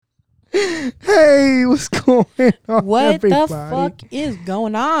Hey, what's going on? What everybody? the fuck is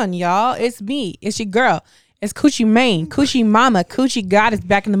going on, y'all? It's me. It's your girl. It's Coochie Main, Coochie Mama, Coochie Goddess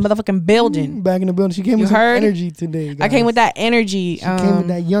back in the motherfucking building. Back in the building. She came with some energy today, guys. I came with that energy. She came with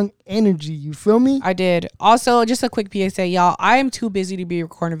that young energy. You feel me? I did. Also, just a quick PSA, y'all. I am too busy to be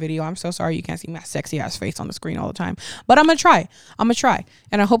recording a video. I'm so sorry you can't see my sexy ass face on the screen all the time. But I'm gonna try.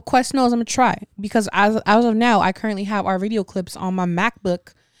 And I hope Quest knows I'm gonna try. Because as of now, I currently have our video clips on my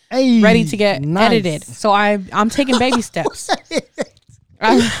MacBook ready to get edited. So I'm taking baby steps.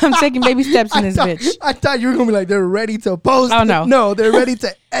 I'm taking baby steps in this bitch. I thought you were gonna be like, they're ready to post. Oh no, no, they're ready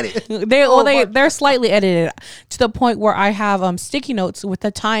to edit. They're slightly edited to the point where I have sticky notes with the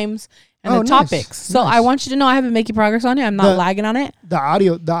times and the topics. So I want you to know I have been making progress on it. I'm not lagging on it. The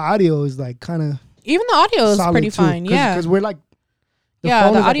audio is like kind of even the audio is pretty fine. Yeah, because we're like the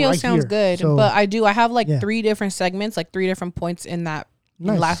audio like sounds good. So, but I have like 3 different segments, like 3 different points in that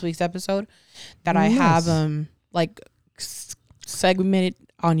in last week's episode that I have like segmented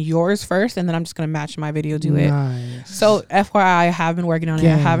on yours first, and then I'm just gonna match my video to it. So FYI, I have been working on it.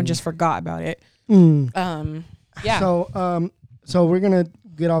 I haven't just forgot about it. Yeah. So we're gonna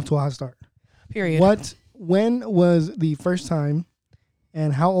get off to a hot start. Period. When was the first time,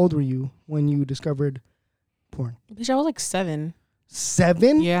 and how old were you when you discovered porn? Bitch, I was like 7.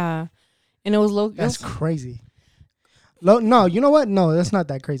 7? Yeah. And it was low. That's crazy. No, you know what? No, that's not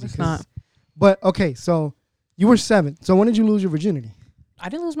that crazy. It's not. But okay, so you were 7. So when did you lose your virginity? I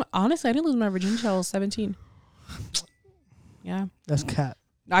didn't lose my virginity until I was 17. Yeah. That's cap.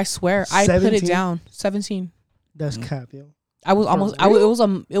 I swear. 17? I put it down. 17. That's cap, yo. I was almost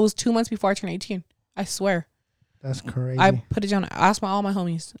it was 2 months before I turned 18. I swear. That's crazy. I put it down. I asked all my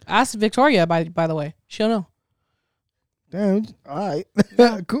homies. Ask Victoria by the way. She'll know. Damn. All right.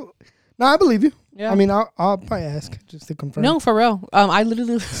 Yeah. Cool. No, I believe you. Yeah. I mean, I'll probably ask just to confirm. No, for real. I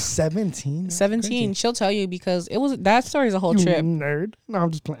literally 17. 17. She'll tell you because it was that story is a whole trip. Nerd. No,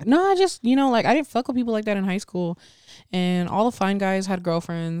 I'm just playing. No, I just like I didn't fuck with people like that in high school, and all the fine guys had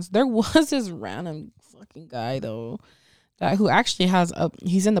girlfriends. There was this random fucking guy though, who actually has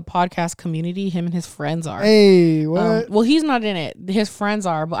he's in the podcast community. Him and his friends are. Hey, what? Well, he's not in it. His friends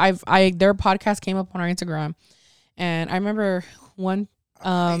are, but their podcast came up on our Instagram, and I remember one.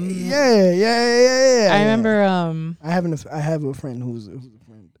 Yeah. I remember. I have a friend who's a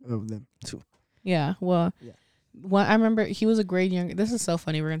friend of them too. Yeah. Well. Yeah. Well, I remember he was a grade younger. This is so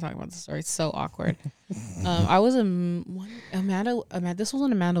funny. We're gonna talk about this story. It's so awkward. I was Amanda. This was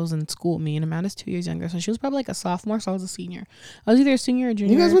when Amanda was in school with me, and Amanda's 2 years younger, so she was probably like a sophomore. So I was a senior. I was either a senior or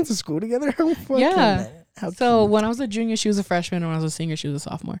junior. You guys went to school together? Yeah. So when I was a junior, she was a freshman. When I was a senior, she was a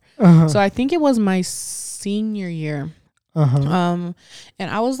sophomore. So I think it was my senior year. And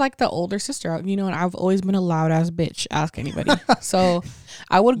I was like the older sister, and I've always been a loud ass bitch. Ask anybody. So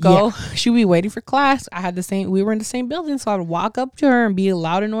I would go. Yeah. She'd be waiting for class. We were in the same building, so I would walk up to her and be a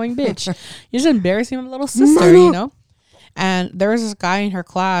loud, annoying bitch. You're just embarrassing my little sister, And there was this guy in her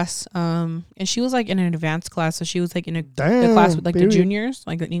class, and she was like in an advanced class, so she was like in the class with like the juniors,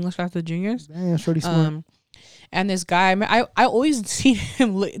 like the English class with the juniors. Damn, shorty smart. And this guy, I always see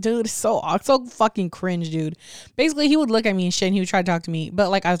him, dude, so fucking cringe, dude. Basically, he would look at me and shit, and he would try to talk to me, but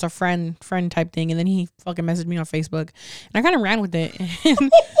like as a friend type thing. And then he fucking messaged me on Facebook, and I kind of ran with it.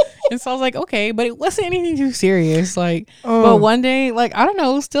 And so I was like, okay, but it wasn't anything too serious. Like, but one day, like, I don't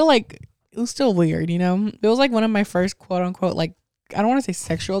know, it was still weird, It was like one of my first quote unquote, like, I don't want to say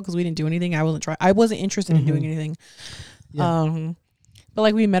sexual because we didn't do anything. I wasn't interested in doing anything. Yeah. But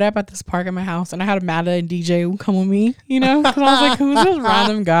like we met up at this park at my house, and I had Amanda and DJ come with me, because I was like, "Who's this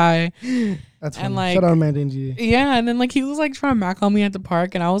random guy?" That's funny. And like, shout out Amanda and DJ. Yeah, and then like he was like trying to mac on me at the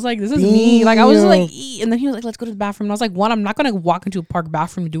park, and I was like, "This is me." Like I was like, and then he was like, "Let's go to the bathroom." And I was like, "One, I'm not gonna walk into a park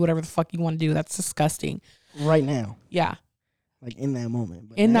bathroom and do whatever the fuck you want to do. That's disgusting." Right now. Yeah. Like in that moment.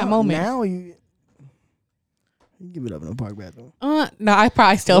 But that moment. Now you give it up in a park bathroom. No, I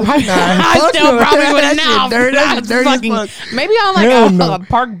probably still probably wouldn't now. That's dirty fucking, as fuck. Maybe on like a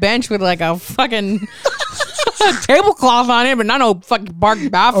park bench with like a fucking tablecloth on it, but not no fucking park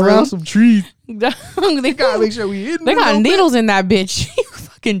bathroom. Around some trees. They gotta make sure we hit. They got needles in that bitch. You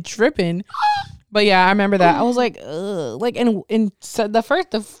fucking tripping. But yeah, I remember that. I was like, ugh. Like, and so the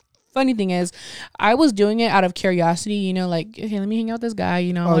funny thing is, I was doing it out of curiosity, like, hey, let me hang out with this guy,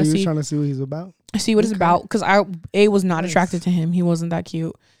 you were trying to see what he's about? See what it's about, because I was not attracted to him. He wasn't that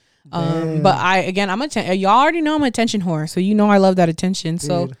cute. But y'all already know I'm an attention whore, so I love that attention.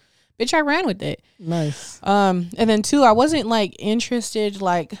 So, bitch, I ran with it. Nice. And then 2, I wasn't like interested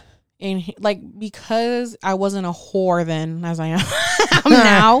like in like because I wasn't a whore then as I am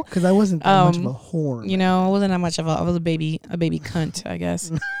now. Because I wasn't that much of a whore. I wasn't that much of I was a baby cunt, I guess.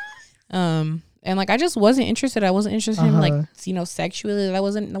 And like I just wasn't interested. I wasn't interested in like Uh-huh. Sexually. That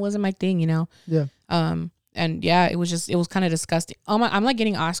wasn't my thing. Yeah. And yeah, it was kind of disgusting. Oh my, I'm like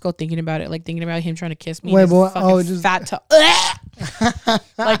getting Oscar thinking about it, like thinking about him trying to kiss me. Wait, His boy, fucking just fat toe.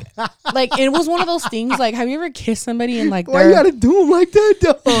 like it was one of those things. Like, have you ever kissed somebody and like why you gotta do him like that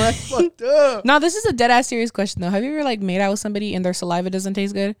though? That's fucked up. No, this is a dead ass serious question though. Have you ever like made out with somebody and their saliva doesn't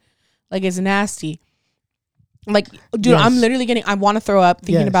taste good? Like it's nasty. Like, dude, Yes. I'm literally I want to throw up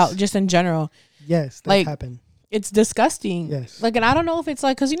thinking Yes. about just in general. Yes, that Like, happened. It's disgusting. Yes. Like, and I don't know if it's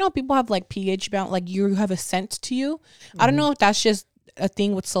like, cause people have like pH bound, like you have a scent to you. I don't know if that's just a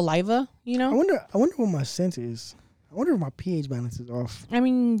thing with saliva, I wonder what my scent is. I wonder if my pH balance is off. I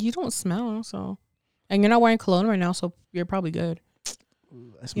mean, you don't smell, so, and you're not wearing cologne right now, so you're probably good.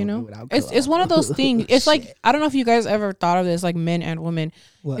 Ooh, I smell good without It's cologne. one of those things. It's like, Shit. I don't know if you guys ever thought of this, like men and women.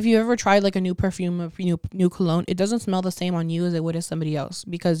 What? If you ever tried like a new perfume or new cologne, it doesn't smell the same on you as it would as somebody else,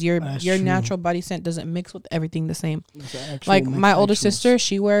 because your That's true. natural body scent doesn't mix with everything the same. It's an actual Like my older actuals. sister,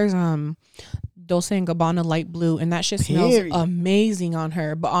 she wears Dolce and Gabbana light blue, and that shit smells Period. amazing on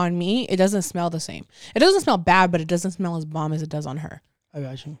her. But on me, it doesn't smell the same. It doesn't smell bad, but it doesn't smell as bomb as it does on her. I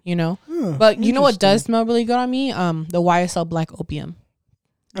got you. You know. Huh, But you know what does interesting. smell really good on me? The YSL Black Opium.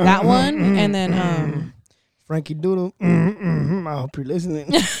 That one, and then Frankie Doodle. I hope you're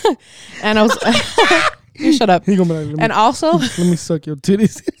listening. and I was you shut up. He gonna be like, let me, And also let me suck your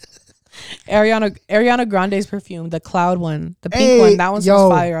titties. Ariana Grande's perfume, the cloud one, the pink Hey, one, that one yo.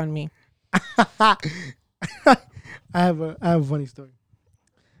 smells fire on me. I have a funny story.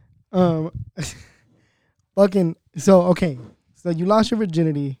 Fucking so you lost your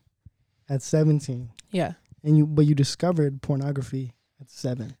virginity at 17, Yeah. but you discovered pornography at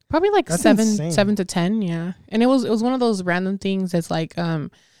 7. Probably like That's 7 insane. to 10, yeah. And it was one of those random things that's like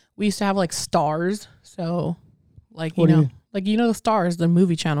we used to have like stars. So like What do you mean? like the stars, the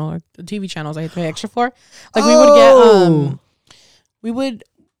movie channel or the TV channels I had to pay extra for. Like we would get we would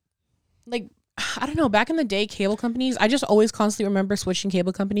like I don't know, back in the day, cable companies, I just always constantly remember switching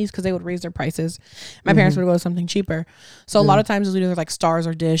cable companies because they would raise their prices. My parents would go to something cheaper. So a lot of times it was either like Stars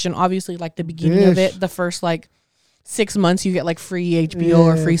or Dish. And obviously like the beginning of Dish. it, the first like 6 months you get like free HBO or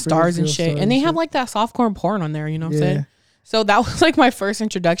Yeah, free free Stars and HBO shit. Stars And they and have shit. like that softcore porn on there, you know what I'm Yeah. saying? So that was like my first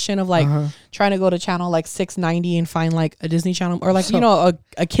introduction of like trying to go to channel like 690 and find like a Disney channel or like,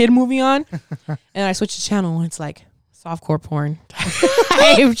 a kid movie on. And I switched the channel and it's like softcore porn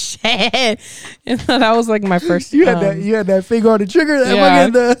type shit. And so that was like my first. You had that finger on the trigger. That yeah,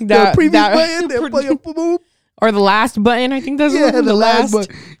 fucking the previous button. That fucking boop, boop. or the last button. I think that's The last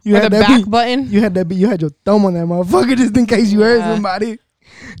button. You or had the that back button. You had your thumb on that motherfucker just in case you heard Yeah. somebody.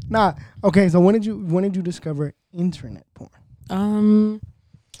 Nah. Okay. So when did you discover internet porn?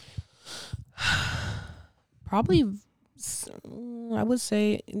 Probably. I would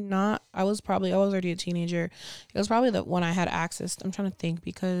say not. I was already a teenager. It was probably the one I had access. I'm trying to think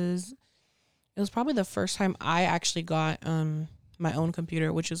because it was probably the first time I actually got my own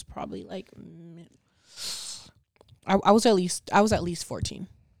computer, which was probably like I was at least 14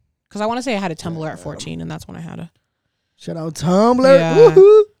 because I want to say I had a Tumblr at 14 and that's when I had a. Shout out Tumblr. Yeah.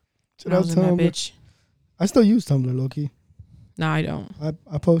 Woohoo. Shout I out was in that Tumblr. bitch. I still use Tumblr, low-key. No, I don't.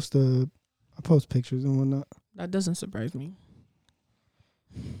 I post pictures and whatnot. That doesn't surprise me.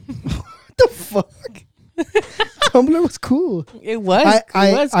 What the fuck? Tumblr was cool. It was.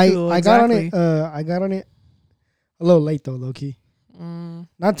 Cool. I got on it. I got on it a little late though, low key.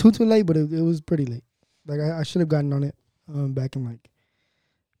 Not too late, but it was pretty late. Like I should have gotten on it back when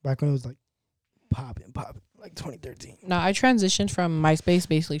it was like popping, like 2013. No, I transitioned from MySpace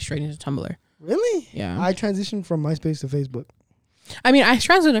basically straight into Tumblr. Really? Yeah. I transitioned from MySpace to Facebook. I mean, I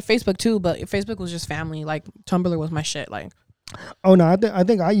transitioned to Facebook too, but Facebook was just family. Like Tumblr was my shit. Like, Oh no, I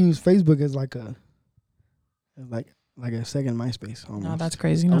think I use Facebook as like a second MySpace. Almost. no, that's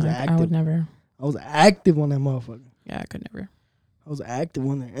crazy. I No, was I active. would never. I was active on that motherfucker. Yeah, I could never. I was active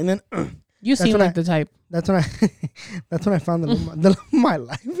on there, and then You That's seem when like the type. that's when I found the love of my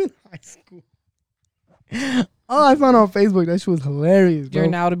life in high school. Oh, I found on Facebook. That shit was hilarious, bro. You're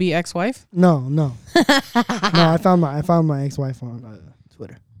now to be ex-wife. No. I found my ex-wife on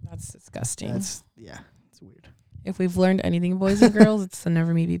Twitter. That's disgusting. It's weird. If we've learned anything, boys and girls, it's to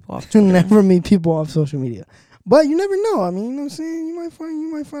never meet people off To Twitter. never meet people off social media, but you never know. I mean, you know what I'm saying? You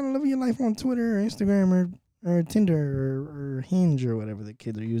might find the love of your life on Twitter or Instagram or Tinder or Hinge or whatever the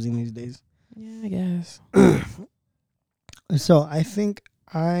kids are using these days. Yeah, I guess. So I think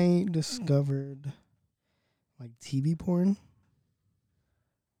I discovered like TV porn.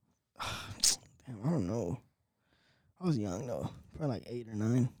 Damn, I don't know. I was young though, probably like 8 or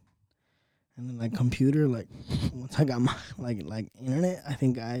 9. And then like computer, like once I got my like internet, I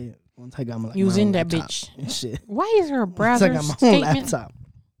think I Once I got my, like, you was my in own that laptop bitch. and shit. Why is there a Once browser I got my own statement? laptop.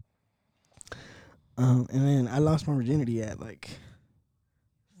 And then I lost my virginity at like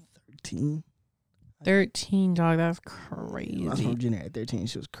 13. 13, dog. That's I lost my crazy. virginity at 13.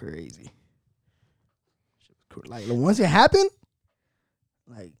 She was crazy. Like once it happened,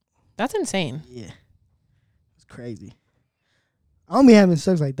 like That's insane. yeah, it's crazy. I don't be having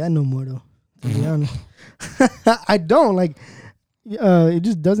sex like that no more though. To be honest, I don't like. It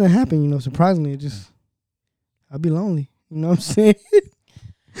just doesn't happen. You know, surprisingly, it just I'd be lonely. You know what I'm saying?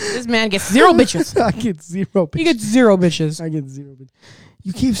 This man gets 0 bitches. I get 0 bitches. He gets 0 bitches. I get 0 bitches.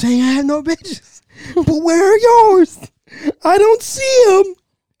 You keep saying I have no bitches, but where are yours? I don't see them.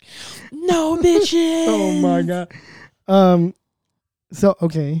 No bitches. Oh my god. So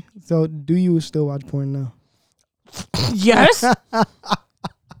okay. So do you still watch porn now? Yes. Why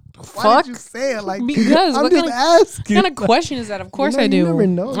Fuck. did you say it like? Because I'm what just asking. kind of question is that? Of course I do. You never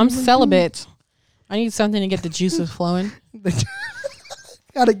know. I'm You never celibate. I need something to get the juices flowing.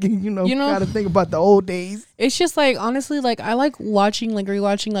 Gotta get gotta think about the old days. It's just like honestly, like I like watching, like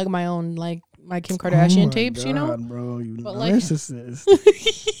rewatching, like my own, like my Kim Kardashian tapes. You know, bro, you But, like- narcissist.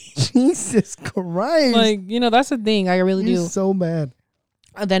 Jesus Christ! like that's the thing. I really You're do. so bad.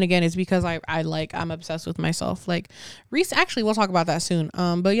 Then again, it's because I'm obsessed with myself. Like, actually, we'll talk about that soon.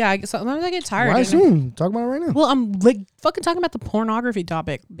 But yeah, sometimes I get tired. Why soon? Talk about it right now. Well, I'm like fucking talking about the pornography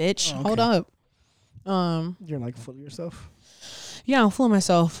topic, bitch. Oh, okay. Hold up. You're like full of yourself. Yeah, I'm full of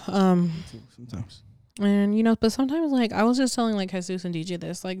myself. Sometimes. And but sometimes like I was just telling like Jesus and DJ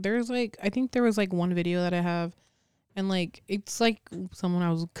this. Like there's like I think there was like one video that I have, and like it's like someone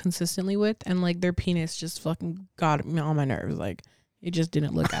I was consistently with, and like their penis just fucking got me on my nerves. Like it just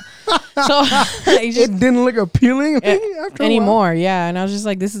didn't look at. So it didn't look appealing after a while? anymore. Yeah, and I was just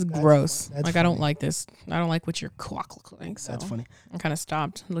like, this is That's gross. funny. That's Like I don't funny. like this. I don't like what your cock looks like. So That's funny. I kind of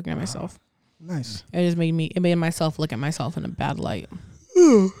stopped looking at myself. Nice. It made myself look at myself in a bad light.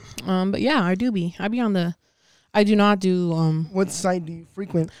 But yeah, I do not do What site do you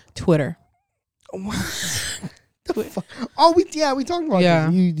frequent? Twitter. Oh, we talked about Yeah.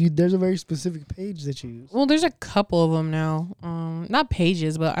 this. You there's a very specific page that you use. Well, there's a couple of them now. Not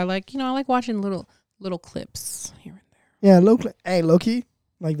pages, but I like watching little clips here and there. Yeah, low key,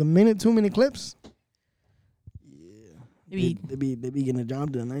 like the 2-minute clips. Yeah, they be getting the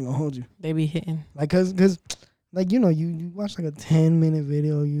job done. I ain't gonna hold you. They be hitting. Like cause like you watch like a 10-minute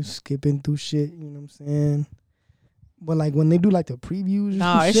video, you skipping through shit. You know what I'm saying? But like when they do like the previews, or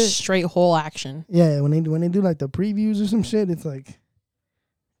Nah, some it's shit, straight whole action. yeah. When they do like the previews or some shit, it's like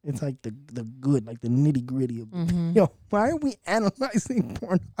the good, like the nitty gritty of Mm-hmm. Yo, why are we analyzing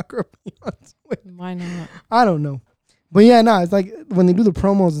pornography on Twitter? Why not? I don't know. But yeah, no, it's like when they do the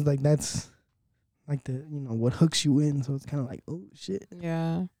promos, it's like that's like the what hooks you in. So it's kind of like, oh shit.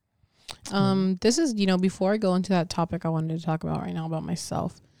 Yeah. This is before I go into that topic I wanted to talk about right now about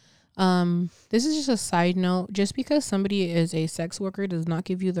myself. This is just a side note. Just because somebody is a sex worker does not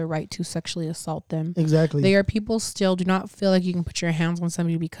give you the right to sexually assault them. Exactly. They are people still. Do not feel like you can put your hands on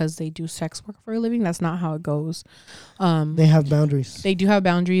somebody because they do sex work for a living. That's not how it goes. They have boundaries. They do have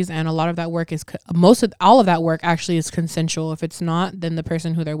boundaries, and a lot of that work is all of that work actually is consensual. If it's not, then the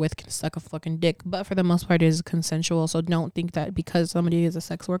person who they're with can suck a fucking dick. But for the most part, it is consensual. So don't think that because somebody is a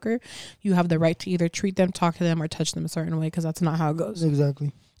sex worker, you have the right to either treat them, talk to them, or touch them a certain way, because that's not how it goes.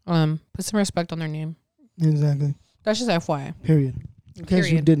 Exactly. Put some respect on their name. Exactly. That's just FYI. Period. In case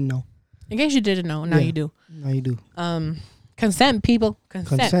you didn't know. In case you didn't know, now Yeah. you do. Now you do. Consent, people.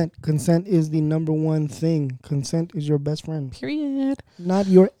 Consent. Consent is the number one thing. Consent is your best friend, Period. not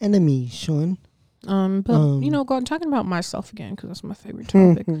your enemy, Sean. Talking about myself again, because that's my favorite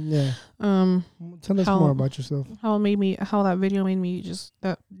topic. Yeah. Tell us how- more about yourself. How that video made me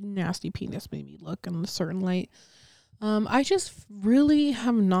that nasty penis made me look in a certain light. I just really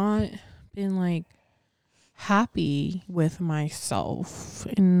have not been like happy with myself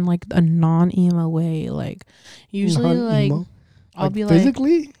in like a non-emo way. Like usually Non-emo? I'll be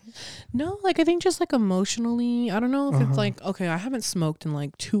physically? like, no, like I think just like emotionally. I don't know if it's Uh-huh. like, okay, I haven't smoked in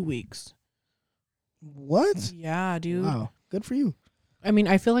like 2 weeks. What? Yeah, dude. Wow. Good for you. I mean,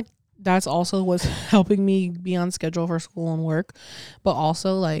 I feel like that's also what's helping me be on schedule for school and work, but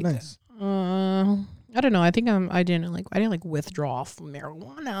also like, Nice. I don't know. I think I didn't withdraw from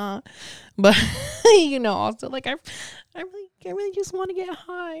marijuana, but also like I really just want to get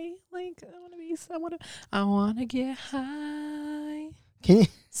high. Like I want to get high. Can you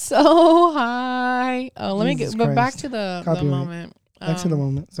So high. Oh, let me Jesus get. But back Christ. to the Copyright. moment. back to the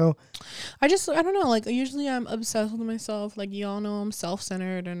moment? So I don't know. Like usually I'm obsessed with myself. Like y'all know I'm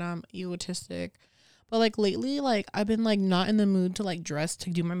self-centered and I'm egotistic. But like lately, like I've been like not in the mood to like dress to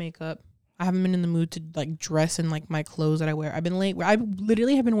do my makeup. I haven't been in the mood to like dress in like my clothes that I wear. I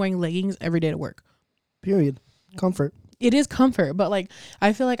literally have been wearing leggings every day to work. Period. Comfort. It is comfort, but like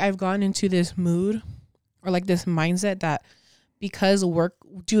I feel like I've gone into this mood or like this mindset that because work,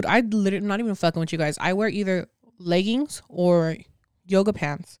 dude, I literally I'm not even fucking with you guys. I wear either leggings or yoga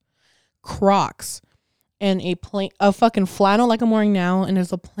pants, Crocs, and a fucking flannel like I'm wearing now, and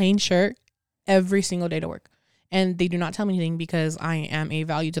there's a plain shirt every single day to work. And they do not tell me anything because I am a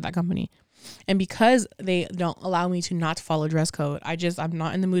value to that company. And because they don't allow me to not follow dress code, I'm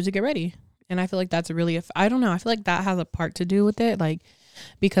not in the mood to get ready. And I feel like that's really, I don't know. I feel like that has a part to do with it. Like,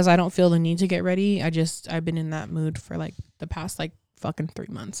 because I don't feel the need to get ready. I've been in that mood for like the past like fucking 3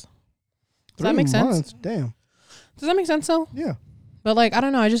 months. Does that make sense? Damn. Does that make sense though? Yeah. But like, I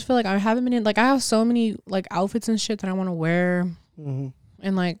don't know. I just feel like I haven't been in, like I have so many like outfits and shit that I want to wear. Mm-hmm.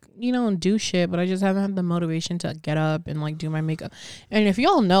 And like, you know, and do shit, but I just haven't had the motivation to get up and like do my makeup. And if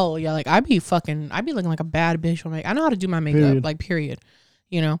y'all know, yeah, like I be looking like a bad bitch when I know how to do my makeup, period. Like period.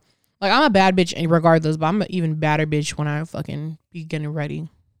 You know, like I'm a bad bitch regardless, but I'm an even badder bitch when I fucking be getting ready.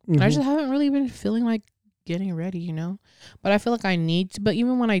 Mm-hmm. And I just haven't really been feeling like getting ready, you know. But I feel like I need to. But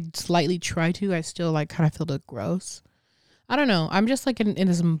even when I slightly try to, I still like kind of feel the gross. I don't know. I'm just like in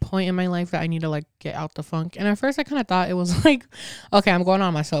this point in my life that I need to like get out the funk. And at first I kind of thought it was like, okay, I'm going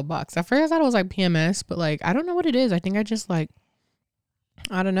on my soapbox. At first I thought it was like PMS, but like, I don't know what it is. I think I just like,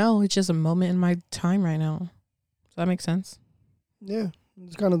 I don't know. It's just a moment in my time right now. Does that make sense? Yeah.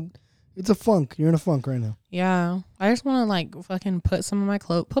 It's a funk. You're in a funk right now. Yeah. I just want to like fucking put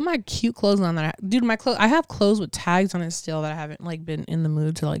my cute clothes on that. Dude, I have clothes with tags on it still that I haven't like been in the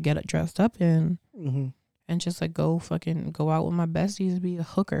mood to like get it dressed up in. Mm-hmm. And just like go out with my besties and be a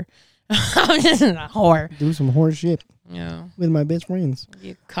hooker. I'm just a whore. Do some whore shit. Yeah. With my best friends. Be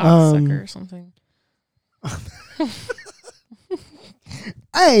a cocksucker or something.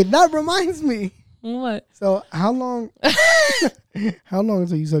 Hey, that reminds me. What? So how long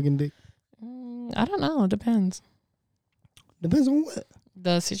until you sucking dick? I don't know. It depends. Depends on what?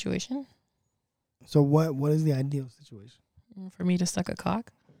 The situation. So what is the ideal situation? For me to suck a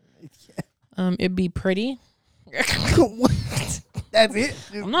cock? Yeah. It'd be pretty. That's it?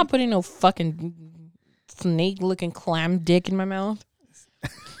 I'm not putting no fucking snake-looking clam dick in my mouth.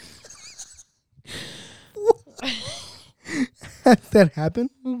 Has that happened?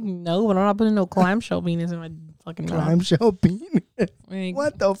 No, but I'm not putting no clamshell penis in my fucking mouth. Clamshell penis? Like,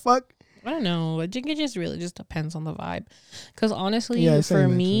 what the fuck? I don't know. I think it just really just depends on the vibe. Because honestly, for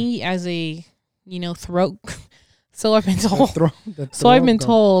me, as a, throat... So I've been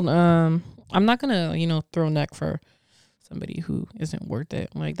told. I'm not gonna, throw neck for somebody who isn't worth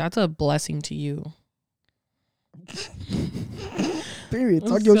it. Like that's a blessing to you. Period.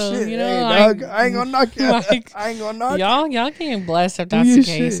 Talk your shit. Hey, dog. I ain't gonna knock you. Like, I ain't gonna knock y'all getting blessed if that's the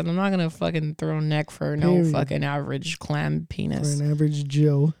case. Shit. And I'm not gonna fucking throw neck for no fucking average clam penis. For an average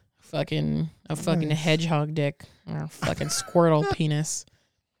Joe. A fucking hedgehog dick or a fucking squirtle penis.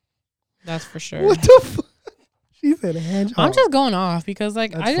 That's for sure. What the fuck? She said hedgehog. I'm just going off because,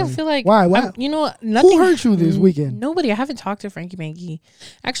 like, I just feel like... Why? Nothing... Who hurt you this weekend? Nobody. I haven't talked to Frankie Banky.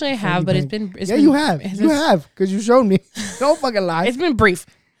 Actually, I have, but it's been... You have. You have, because you showed me. Don't fucking lie. It's been brief.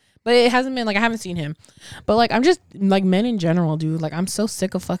 But it hasn't been, like, I haven't seen him. But, like, I'm just... Like, men in general, dude. Like, I'm so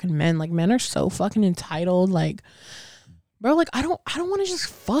sick of fucking men. Like, men are so fucking entitled. Like, bro, like, I don't want to just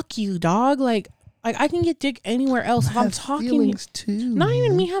fuck you, dog. Like, I can get dick anywhere else if I'm talking. Feelings too, not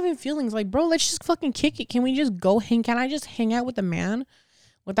even me having feelings. Like, bro, let's just fucking kick it. Can we just go hang? Can I just hang out with a man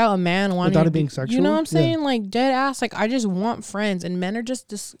without a man wanting without it being sexual? You know what I'm saying? Yeah. Like dead ass. Like I just want friends, and men are just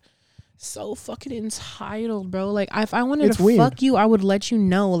this so fucking entitled, bro. Like if I wanted to fuck you, I would let you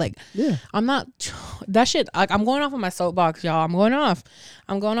know. Like yeah, I'm not that shit. Like I'm going off on my soapbox, y'all. I'm going off.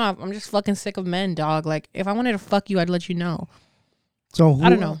 I'm just fucking sick of men, dog. Like if I wanted to fuck you, I'd let you know. So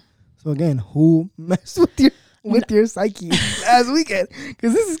I don't know. So again, who messed with your psyche last weekend?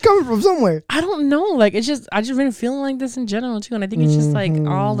 Because this is coming from somewhere. I don't know. Like I just been feeling like this in general too, and I think it's just like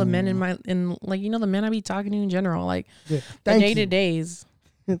all the men in like the men I be talking to in general, like the day-to-days.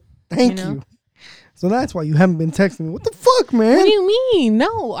 Thank you. So that's why you haven't been texting me. What the fuck, man? What do you mean?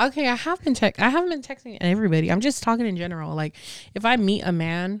 No. Okay, I haven't been texting everybody. I'm just talking in general. Like if I meet a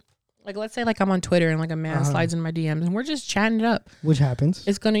man. Like, let's say, like, I'm on Twitter and, like, a man slides in my DMs and we're just chatting it up. Which happens.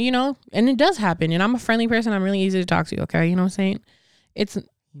 It's going to, and it does happen. And I'm a friendly person. I'm really easy to talk to, okay? You know what I'm saying?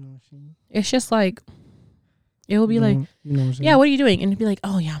 It's just, like, It will be like, you know what I'm saying? yeah, what are you doing? And it'd be like,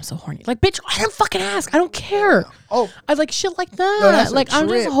 oh yeah, I'm so horny. Like, bitch, I didn't fucking ask. I don't care. Oh, I like shit like that. that's a Like I'm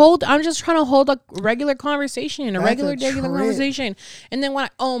trip. just trying to hold a regular conversation, That's a regular trip. conversation. And then when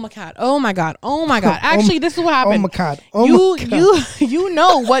oh my god. Actually, this is what happened. Oh my god. Oh my god. You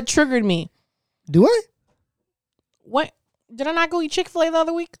know what triggered me. Do I? What? Did I not go eat Chick-fil-A the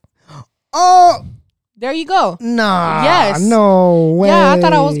other week? Oh, There you go. nah. Yes. No way. Yeah, I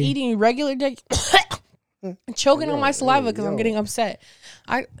thought I was eating regular day. Choking on my saliva because I'm getting upset.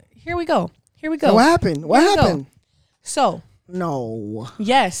 Here we go. So what happened? What Here we go. happened? So No.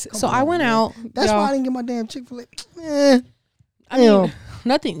 yes. So I went out. That's why I didn't get my damn Chick-fil-A. I mean,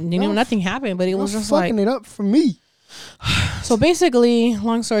 nothing. Nothing happened, but it was just like fucking it up for me. So basically,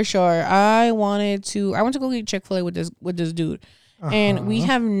 long story short, I went to go eat Chick-fil-A with this dude. And we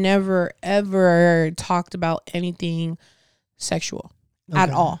have never ever talked about anything sexual at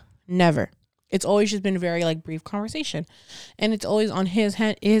all. Never. It's always just been very like brief conversation. And it's always on his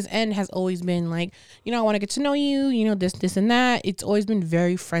end has always been like, you know, I want to get to know you, you know, this and that. It's always been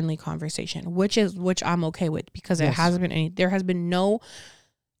very friendly conversation, which I'm okay with because there has been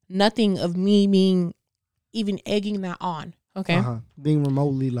nothing of me being even egging that on. Okay. Being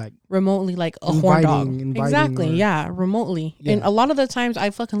remotely like a horn dog. inviting Exactly. Yeah. Remotely. Yeah. And a lot of the times I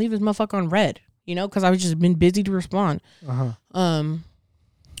fucking leave this motherfucker on red, you know, because I've just been busy to respond.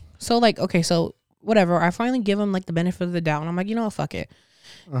 So like, okay, so whatever. I finally give him like the benefit of the doubt. And I'm like, you know what, fuck it.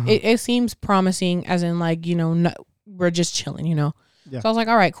 It seems promising as in like, you know, we're just chilling, you know. Yeah. So I was like,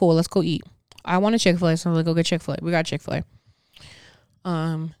 all right, cool. Let's go eat. I want a Chick-fil-A. So I was like, go get Chick-fil-A. We got Chick-fil-A.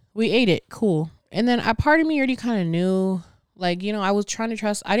 We ate it. Cool. And then a part of me already kind of knew. Like, you know, I was trying to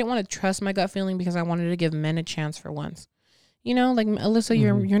trust. I didn't want to trust my gut feeling because I wanted to give men a chance for once. You know, like, Alyssa,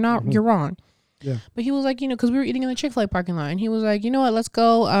 you're wrong. Yeah. But he was like, you know, because we were eating in the Chick-fil-A parking lot. And he was like, you know what, let's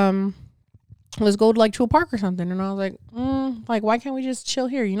go to like to a park or something. And I was like, like, why can't we just chill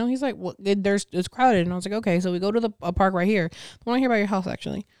here? You know, he's like, well, it's crowded. And I was like, okay. So we go to a park right here. The one here by your house,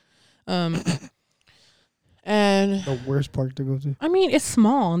 actually. And the worst park to go to. I mean, it's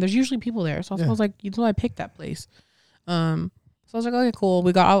small and there's usually people there. So I was like, you know, I picked that place. So I was like, okay, cool.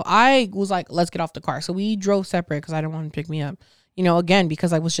 I was like, let's get off the car. So we drove separate because I didn't want him to pick me up, you know, again,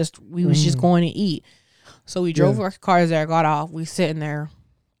 because we was just going to eat. So we drove our cars there, got off, we sitting there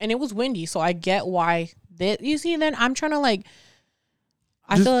and it was windy. So I get why you see, then I'm trying to like,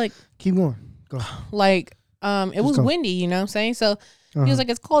 I feel like keep going. Go. Like, it was windy, you know what I'm saying? So he was like,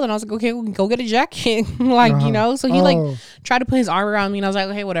 it's cold. And I was like, okay, we can go get a jacket. Like, you know, so he like tried to put his arm around me and I was like,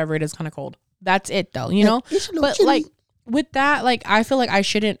 okay, whatever. It is kind of cold. That's it though, you know? But chilly. Like with that, like I feel like I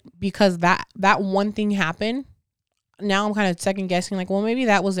shouldn't because that one thing happened. Now I'm kind of second guessing like, well, maybe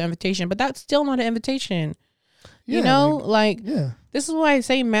that was the invitation, but that's still not an invitation. Yeah, you know, like this is why I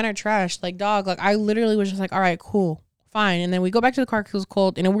say men are trash. Like, dog, like I literally was just like, all right, cool, fine. And then we go back to the car because it was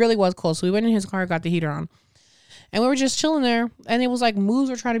cold and it really was cold. So we went in his car, got the heater on. And we were just chilling there. And it was like moves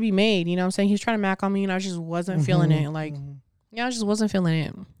were trying to be made. You know what I'm saying? He was trying to mac on me and I just wasn't feeling it. Like, I just wasn't feeling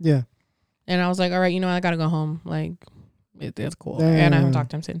it. Yeah. And I was like, all right, you know, I got to go home. Like, it's cool. Damn. And I haven't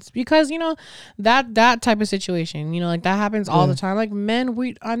talked to him since. Because, you know, that type of situation, you know, like that happens all the time. Like men,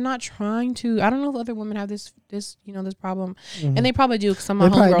 I'm not trying to, I don't know if other women have this you know, this problem. And they probably do because some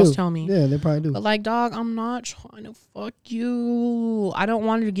of my homegirls tell me. Yeah, they probably do. But like, dog, I'm not trying to fuck you. I don't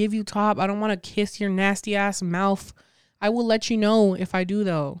want to give you top. I don't want to kiss your nasty ass mouth. I will let you know if I do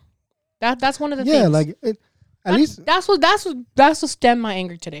though. That's one of the things. Yeah, like at least that's what stemmed my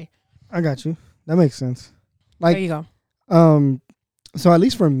anger today. I got you. That makes sense. Like, there you go. So at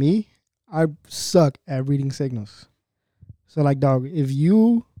least for me, I suck at reading signals. So like, dog, if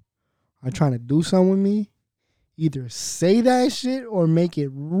you are trying to do something with me, either say that shit or make it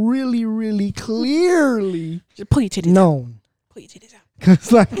really, really clearly just pull your titties known. Pull your titties out.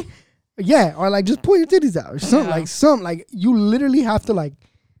 Cause like, yeah, or like just pull your titties out or something like you literally have to like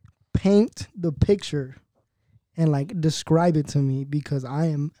paint the picture and like describe it to me because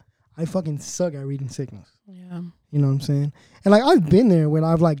I fucking suck at reading signals. Yeah. You know what I'm saying? And like I've been there when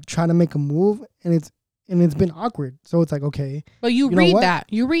I've like tried to make a move and it's been awkward. So it's like, okay. But you read that.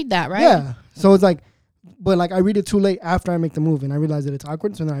 You read that, right? Yeah. So it's like, but like I read it too late after I make the move and I realize that it's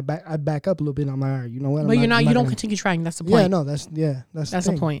awkward. So then I back up a little bit and I'm like, all right, you know what? But you don't continue trying. That's the point. Yeah, no, that's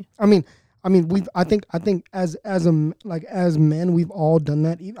the point. I mean, I think as men, we've all done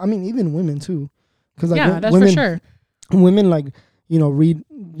that. I mean, even women too. Cause like that's for sure. Women like, you know, read,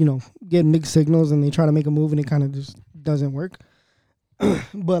 you know, get mixed signals and they try to make a move and it kind of just doesn't work.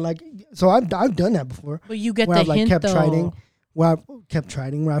 But like, so I've done that before. But you get the hint where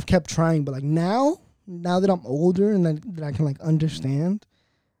I've kept trying. But like now that I'm older and that I can like understand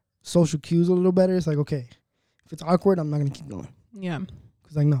social cues a little better, it's like, okay, if it's awkward, I'm not gonna keep going. Yeah.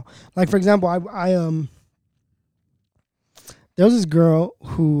 Cause like no, like for example, I there was this girl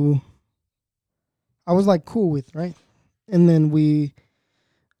who I was like cool with, right? And then we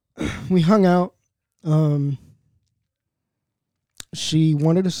hung out. She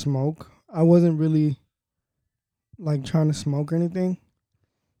wanted to smoke. I wasn't really like trying to smoke or anything.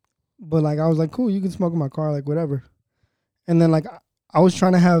 But like I was like, cool, you can smoke in my car, like whatever. And then like I was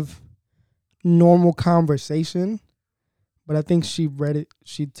trying to have normal conversation, but I think she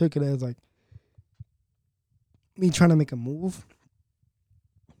took it as like me trying to make a move.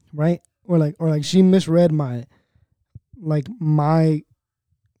 Right? Or like she misread my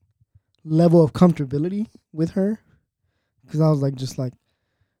level of comfortability with her. Cause I was like just like,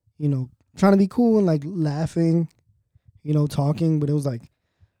 you know, trying to be cool and like laughing, you know, talking, but it was like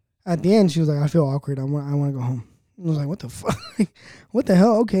at the end she was like, I feel awkward. I want to go home. I was like, what the fuck? What the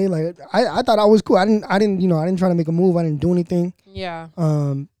hell? Okay, like I thought I was cool. I didn't, you know, I didn't try to make a move. I didn't do anything. Yeah.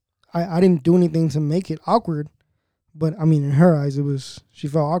 I didn't do anything to make it awkward. But I mean, in her eyes, she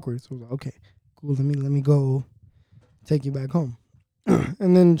felt awkward. So I was like, okay, cool. Let me go take you back home.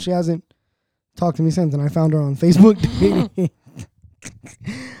 And then she hasn't talked to me since, and I found her on Facebook dating.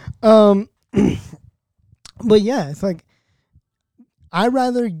 But yeah, it's like I'd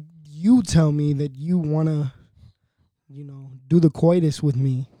rather you tell me that you wanna, you know, do the coitus with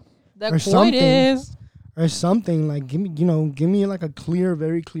me, or something like give me like a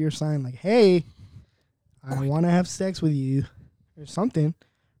very clear sign, like, hey, I want to have sex with you, or something,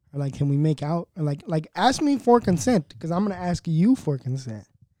 or like, can we make out, or like ask me for consent, because I'm gonna ask you for consent.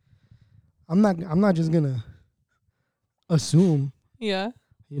 I'm not just gonna assume. Yeah.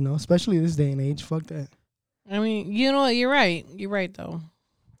 You know, especially this day and age. Fuck that. I mean, you know, you're right. You're right though.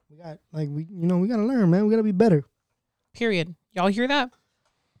 We gotta learn, man. We gotta be better. Period. Y'all hear that?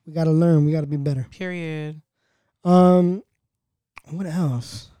 We gotta learn. We gotta be better. Period. What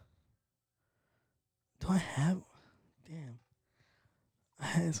else? Do I have? Damn. I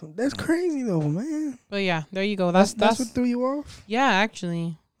had some. That's crazy though, man. But yeah, there you go. That's what threw you off? Yeah,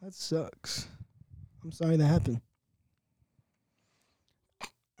 actually. That sucks. I'm sorry that happened.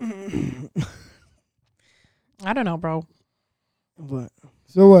 I don't know, bro. But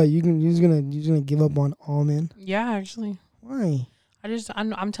so what? You're just gonna give up on all men? Yeah, actually. Why?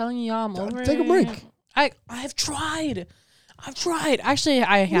 I'm telling y'all, I'm over it. Take a break. I've tried. Actually,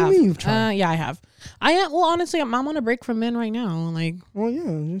 I have. What do you mean you've tried? Yeah, I have. I am. Well, honestly, I'm on a break from men right now. Like. Well,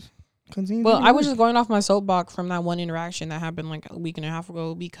 yeah, just continue. Well, I was just going off my soapbox from that one interaction that happened like a week and a half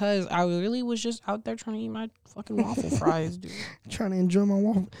ago, because I really was just out there trying to eat my fucking waffle fries, dude. Trying to enjoy my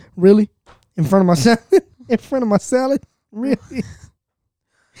waffle. Really? In front of my salad? In front of my salad? Really?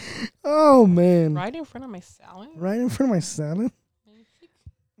 Oh man. Right in front of my salad? Right in front of my salad?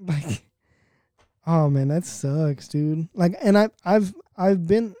 Like, oh man, that sucks, dude. Like, and I've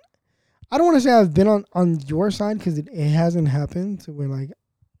been, I don't want to say I've been on your side, because it hasn't happened to where, like,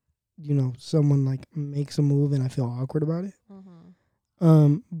 you know, someone like makes a move and I feel awkward about it.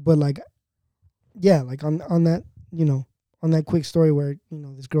 Mm-hmm. But like, yeah, like on that, you know, on that quick story where, you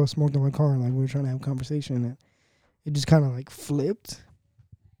know, this girl smoked in my car and like we were trying to have a conversation and it just kind of like flipped.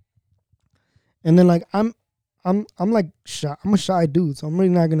 And then like I'm like shy. I'm a shy dude, so I'm really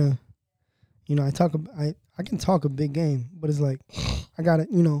not gonna, you know, I can talk a big game, but it's like I gotta,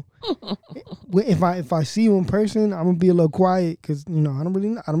 you know, if I see you in person, I'm gonna be a little quiet, because, you know, I don't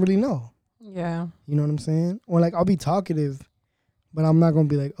really know. Yeah. You know what I'm saying? Or like I'll be talkative, but I'm not gonna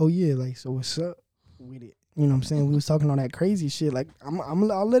be like, oh yeah, like, so what's up with it? You know what I'm saying? We was talking all that crazy shit. Like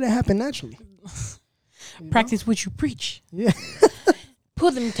I'll let it happen naturally. Practice what you preach. Yeah.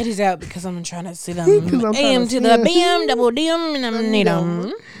 Pull them titties out, because I'm trying to see them. AM to the BM, double DM, and I need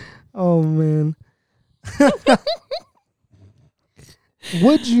them. Oh man.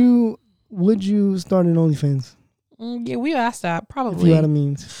 Would you start an OnlyFans? Yeah, we asked that, probably. If you had a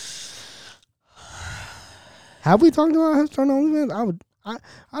means. Have we talked about starting OnlyFans? I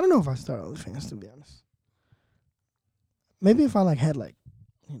don't know if I start OnlyFans, to be honest. Maybe if I like had like,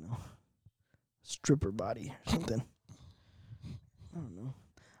 you know, stripper body or something. I don't know.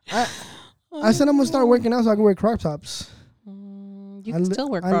 I said I'm gonna start working out so I can wear crop tops. You can still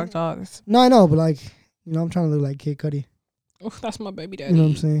wear crop tops. No, I know, but like, you know, I'm trying to look like Kid Cudi. Oh, that's my baby daddy. You know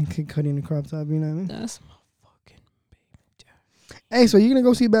what I'm saying? Kid Cudi in the crop top, you know what I mean? That's my fucking baby daddy. Hey, so you gonna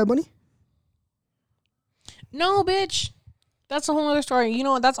go see Bad Bunny? No, bitch. That's a whole other story. You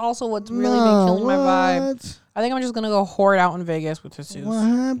know what? That's also what's really been killing my vibe. I think I'm just gonna go hoard out in Vegas with Jesus. What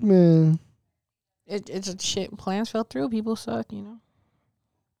happened? It's a shit. Plans fell through. People suck, you know.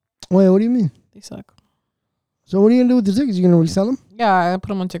 Wait, what do you mean? They suck. So what are you gonna do with the tickets? You gonna resell them? Yeah, I put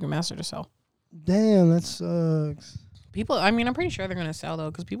them on Ticketmaster to sell. Damn, that sucks. People, I mean, I'm pretty sure they're gonna sell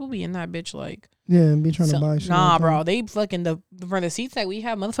though, because people be in that bitch like. Yeah, and be trying to buy shit. Nah, like bro, that. they fucking for the seats that we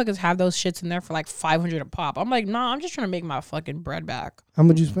have, motherfuckers have those shits in there for like $500 a pop. I'm like, nah, I'm just trying to make my fucking bread back. How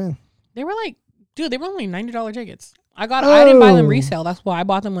much you spend? They were like, dude, they were only $90 tickets. I didn't buy them Oh. resale. That's why I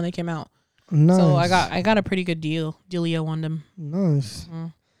bought them when they came out. Nice. So I got a pretty good dealio on them. Nice.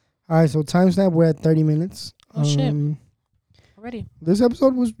 Mm. All right, so timestamp, we're at 30 minutes. Oh shit! Already. This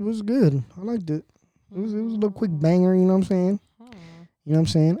episode was good. I liked it. It was a little quick banger. You know what I'm saying? You know what I'm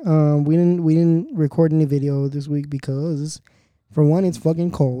saying? We didn't record any video this week because, for one, it's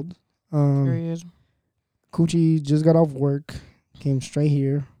fucking cold. Period. Coochie just got off work, came straight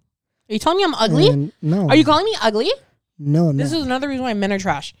here. Are you telling me I'm ugly? And no. Are you calling me ugly? No, This is another reason why men are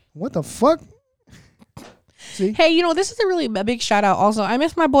trash. What the fuck? See? Hey, this is a big shout out. Also, I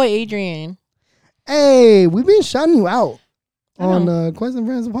miss my boy Adrian. Hey, we've been shouting you out I on know. Quest and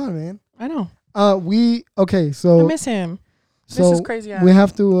Friends Pod, man. I know. So I miss him. so This is crazy. we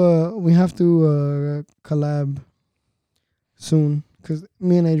have to collab soon because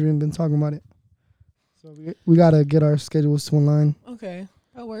me and Adrian been talking about it. So we gotta get our schedules to align. Okay,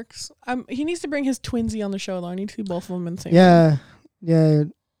 that works. He needs to bring his twinsy on the show though. I need to see both of them in the same. Yeah.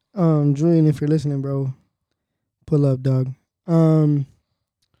 Julian, if you're listening, bro, pull up, dog.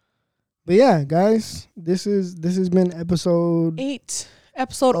 But yeah, guys, this has been episode 8.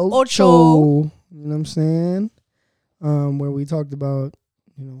 Episode ocho. 8. You know what I'm saying? Where we talked about,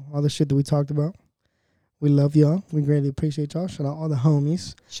 all the shit that we talked about. We love y'all. We greatly appreciate y'all. Shout out all the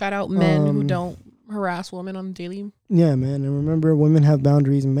homies. Shout out men who don't harass women on the daily. Yeah, man. And remember, women have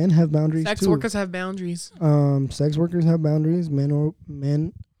boundaries. Men have boundaries Sex too. workers have boundaries. Sex workers have boundaries. Man or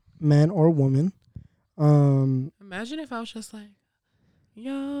woman. Imagine if I was just like,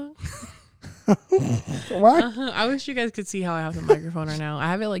 yeah. What? I wish you guys could see how I have the microphone right now. I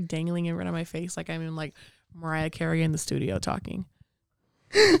have it like dangling in front of my face, like I'm in like Mariah Carey in the studio talking.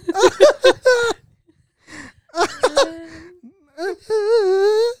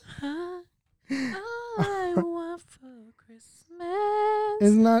 I want for Christmas.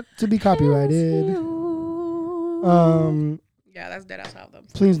 It's not to be copyrighted. Yeah, that's dead ass out them.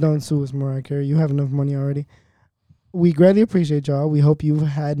 Please don't sue us, Mariah Carey. You have enough money already. We greatly appreciate y'all. We hope you've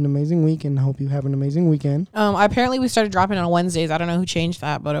had an amazing week and hope you have an amazing weekend. Apparently we started dropping on Wednesdays. I don't know who changed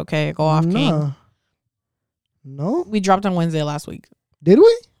that, but okay, go off, King. No? We dropped on Wednesday last week. Did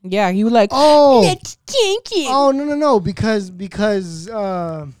we? Yeah, you were like, Oh. let's kink it. Oh, no.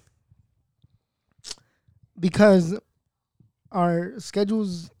 Because our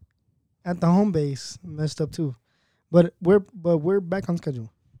schedules at the home base messed up too. But we're back on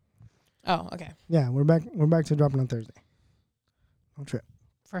schedule. Oh, okay. Yeah, we're back to dropping on Thursday. No trip.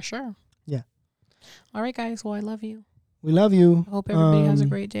 For sure. Yeah. All right, guys. Well, I love you. We love you. I hope everybody has a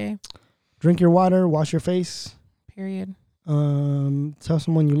great day. Drink your water, wash your face. Period. Tell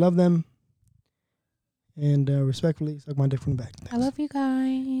someone you love them. And respectfully suck my dick from the back. Thanks. I love you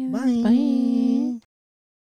guys. Bye. Bye.